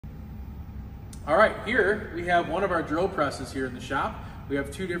All right, here we have one of our drill presses here in the shop. We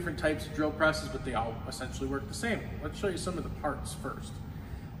have two different types of drill presses, but they all essentially work the same. Let's show you some of the parts first.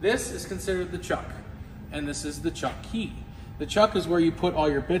 This is considered the chuck, and this is the chuck key. The chuck is where you put all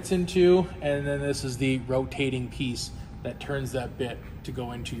your bits into, and then this is the rotating piece that turns that bit to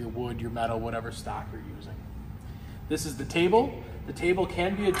go into your wood, your metal, whatever stock you're using. This is the table. The table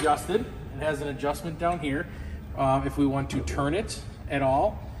can be adjusted. It has an adjustment down here if we want to turn it at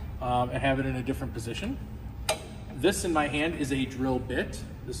all and have it in a different position. This in my hand is a drill bit.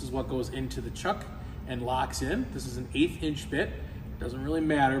 This is what goes into the chuck and locks in. This is an 1/8 inch bit. Doesn't really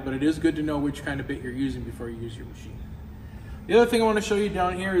matter, but it is good to know which kind of bit you're using before you use your machine. The other thing I want to show you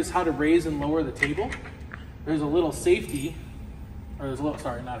down here is how to raise and lower the table. There's a little safety, or there's a little,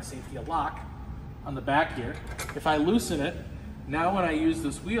 sorry, not a safety, a lock on the back here. If I loosen it, now when I use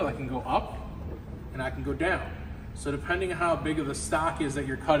this wheel, I can go up and I can go down. So depending on how big of the stock is that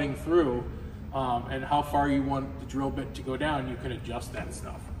you're cutting through and how far you want the drill bit to go down, you can adjust that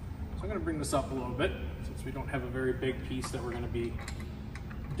stuff. So I'm going to bring this up a little bit since we don't have a very big piece that we're going to be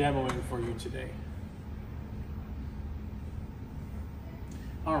demoing for you today.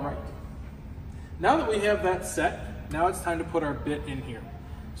 All right. Now that we have that set, now it's time to put our bit in here.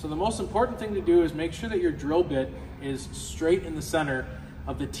 So the most important thing to do is make sure that your drill bit is straight in the center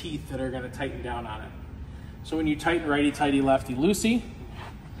of the teeth that are going to tighten down on it. So when you tighten righty-tighty, lefty-loosey,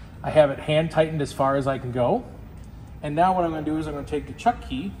 I have it hand tightened as far as I can go. And now what I'm going to do is I'm going to take the chuck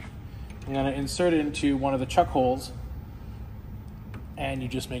key, I'm going to insert it into one of the chuck holes, and you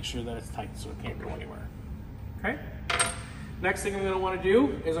just make sure that it's tight so it can't go anywhere. Okay? Next thing I'm going to want to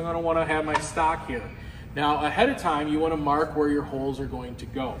do is I'm going to want to have my stock here. Now ahead of time you want to mark where your holes are going to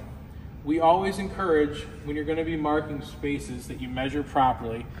go. We always encourage when you're going to be marking spaces that you measure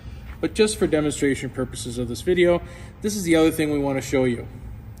properly, but just for demonstration purposes of this video, this is the other thing we want to show you.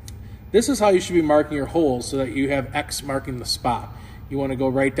 This is how you should be marking your holes so that you have X marking the spot. You want to go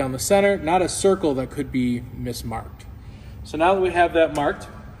right down the center, not a circle that could be mismarked. So now that we have that marked,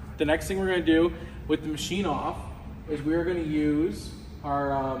 the next thing we're going to do with the machine off is we're going to use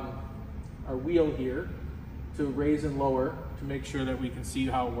our wheel here to raise and lower to make sure that we can see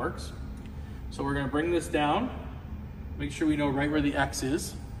how it works. So we're going to bring this down, make sure we know right where the X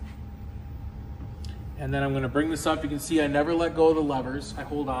is. And then I'm going to bring this up. You can see I never let go of the levers. I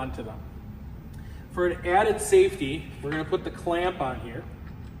hold on to them. For an added safety, we're going to put the clamp on here.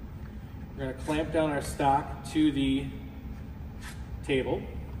 We're going to clamp down our stock to the table.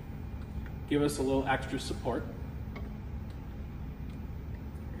 Give us a little extra support.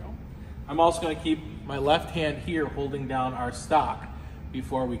 I'm also going to keep my left hand here holding down our stock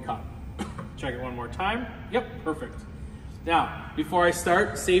before we cut. Check it one more time. Yep, perfect. Now, before I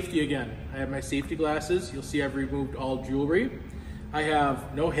start, safety again. I have my safety glasses. You'll see I've removed all jewelry. I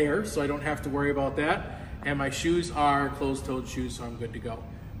have no hair, so I don't have to worry about that. And my shoes are closed-toed shoes, so I'm good to go.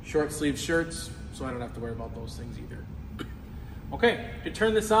 Short sleeve shirts, so I don't have to worry about those things either. Okay, to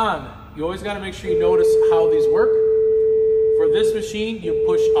turn this on, you always got to make sure you notice how these work. For this machine, you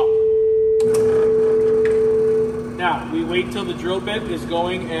push up. Now, we wait till the drill bit is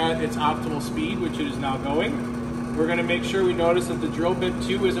going at its optimal speed, which it is now going. We're going to make sure we notice that the drill bit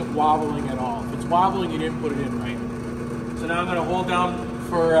too isn't wobbling at all. If it's wobbling, you didn't put it in right. So now I'm going to hold down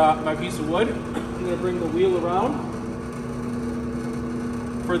for my piece of wood. I'm going to bring the wheel around.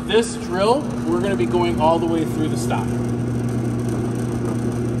 For this drill, we're going to be going all the way through the stock.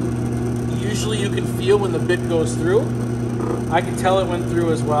 Usually you can feel when the bit goes through. I can tell it went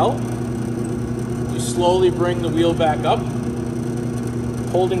through as well. You slowly bring the wheel back up,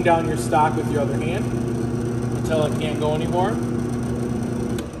 holding down your stock with your other hand until it can't go anymore.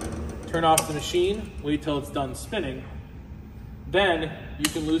 Turn off the machine, wait till it's done spinning. Then you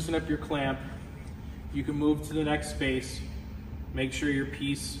can loosen up your clamp. You can move to the next space. Make sure your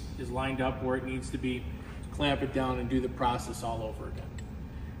piece is lined up where it needs to be. Clamp it down and do the process all over again.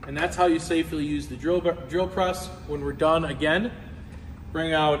 And that's how you safely use the drill press. When we're done again,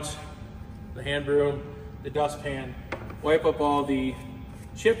 bring out the hand broom, the dustpan, wipe up all the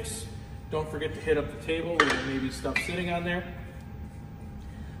chips. Don't forget to hit up the table where there may be stuff sitting on there.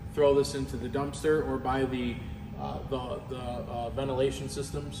 Throw this into the dumpster or by the ventilation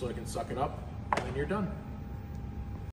system so it can suck it up, and then you're done.